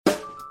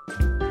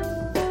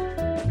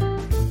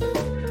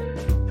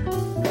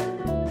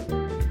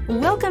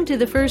Welcome to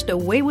the first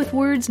Away with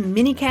Words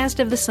minicast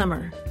of the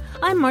summer.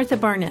 I'm Martha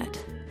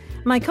Barnett.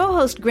 My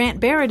co-host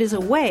Grant Barrett is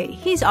away.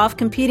 He's off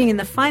competing in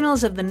the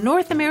finals of the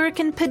North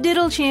American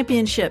Padiddle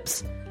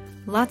Championships.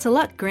 Lots of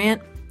luck,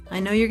 Grant. I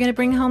know you're going to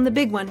bring home the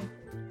big one.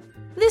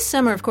 This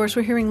summer, of course,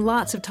 we're hearing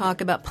lots of talk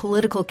about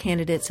political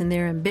candidates and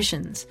their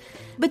ambitions.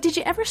 But did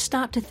you ever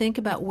stop to think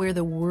about where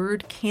the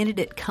word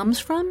candidate comes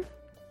from?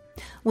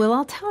 Well,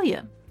 I'll tell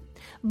you.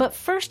 But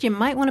first, you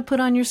might want to put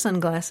on your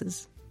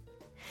sunglasses.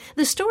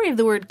 The story of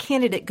the word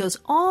candidate goes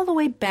all the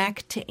way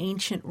back to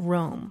ancient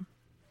Rome.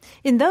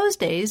 In those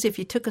days, if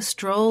you took a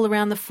stroll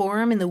around the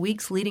forum in the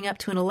weeks leading up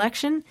to an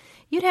election,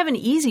 you'd have an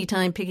easy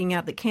time picking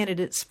out the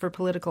candidates for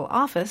political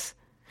office.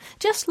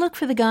 Just look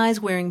for the guys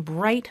wearing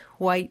bright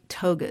white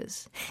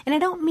togas. And I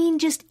don't mean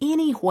just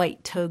any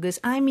white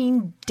togas, I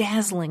mean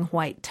dazzling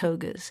white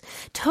togas.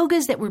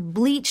 Togas that were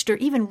bleached or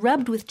even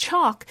rubbed with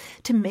chalk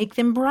to make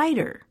them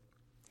brighter.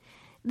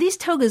 These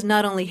togas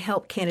not only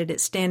helped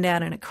candidates stand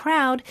out in a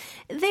crowd,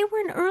 they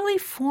were an early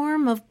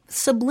form of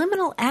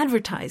subliminal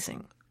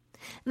advertising.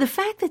 The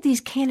fact that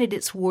these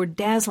candidates wore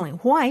dazzling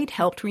white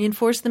helped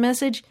reinforce the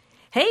message,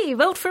 "Hey,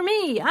 vote for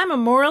me! I'm a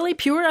morally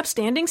pure,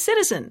 upstanding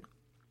citizen."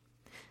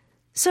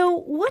 So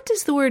what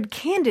does the word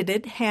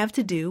candidate have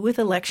to do with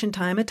election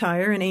time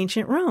attire in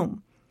ancient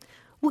Rome?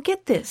 Well,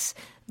 get this.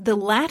 The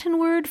Latin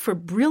word for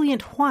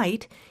brilliant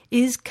white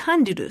is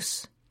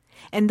candidus.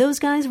 And those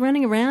guys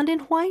running around in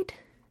white?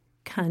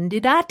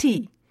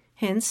 Candidati,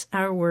 hence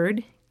our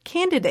word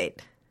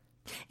candidate.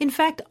 In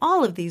fact,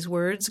 all of these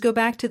words go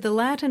back to the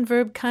Latin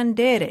verb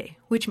candere,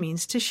 which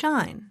means to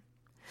shine.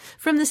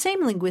 From the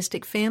same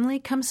linguistic family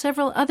come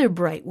several other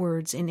bright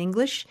words in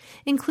English,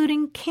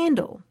 including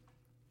candle,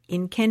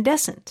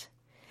 incandescent,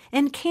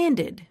 and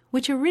candid,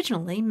 which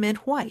originally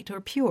meant white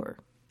or pure.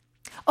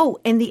 Oh,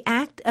 and the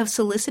act of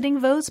soliciting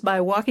votes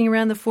by walking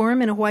around the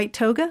forum in a white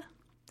toga?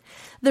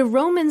 The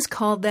Romans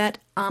called that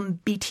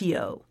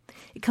ambitio.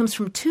 It comes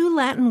from two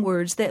Latin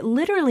words that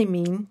literally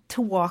mean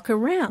to walk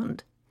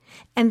around.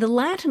 And the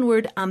Latin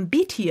word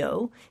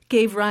ambitio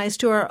gave rise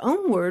to our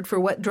own word for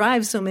what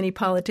drives so many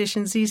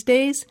politicians these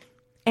days,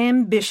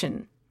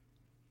 ambition.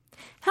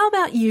 How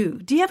about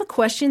you? Do you have a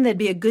question that'd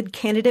be a good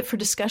candidate for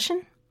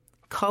discussion?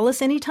 Call us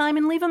anytime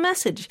and leave a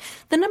message.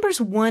 The number's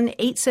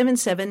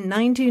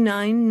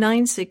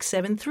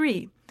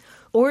 1-877-929-9673.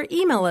 Or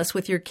email us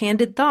with your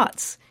candid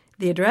thoughts.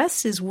 The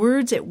address is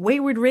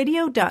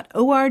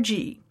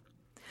words@waywardradio.org.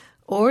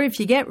 Or if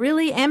you get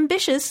really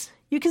ambitious,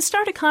 you can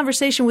start a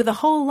conversation with a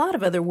whole lot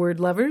of other word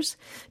lovers.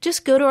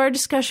 Just go to our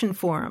discussion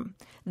forum.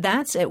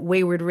 That's at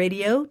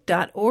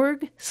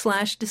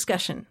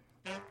waywardradio.org/discussion.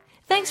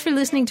 Thanks for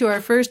listening to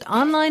our first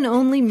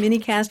online-only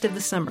minicast of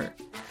the summer.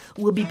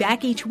 We'll be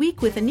back each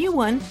week with a new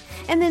one,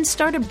 and then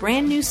start a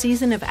brand new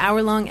season of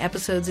hour-long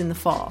episodes in the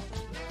fall.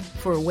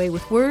 For Away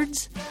with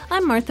Words,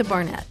 I'm Martha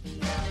Barnett.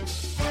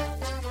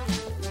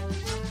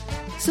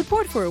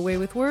 Support for Away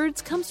with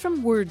Words comes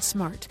from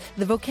WordSmart,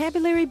 the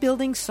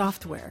vocabulary-building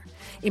software.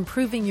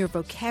 Improving your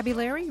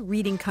vocabulary,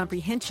 reading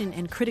comprehension,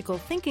 and critical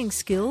thinking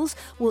skills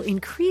will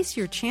increase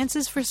your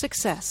chances for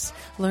success.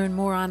 Learn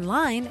more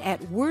online at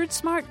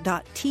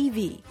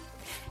wordsmart.tv.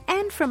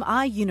 And from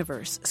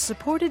iUniverse,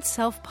 supported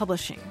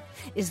self-publishing.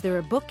 Is there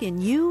a book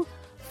in you?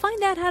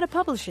 Find out how to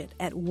publish it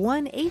at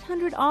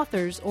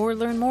 1-800-AUTHORS or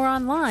learn more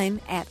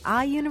online at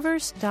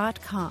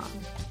iUniverse.com.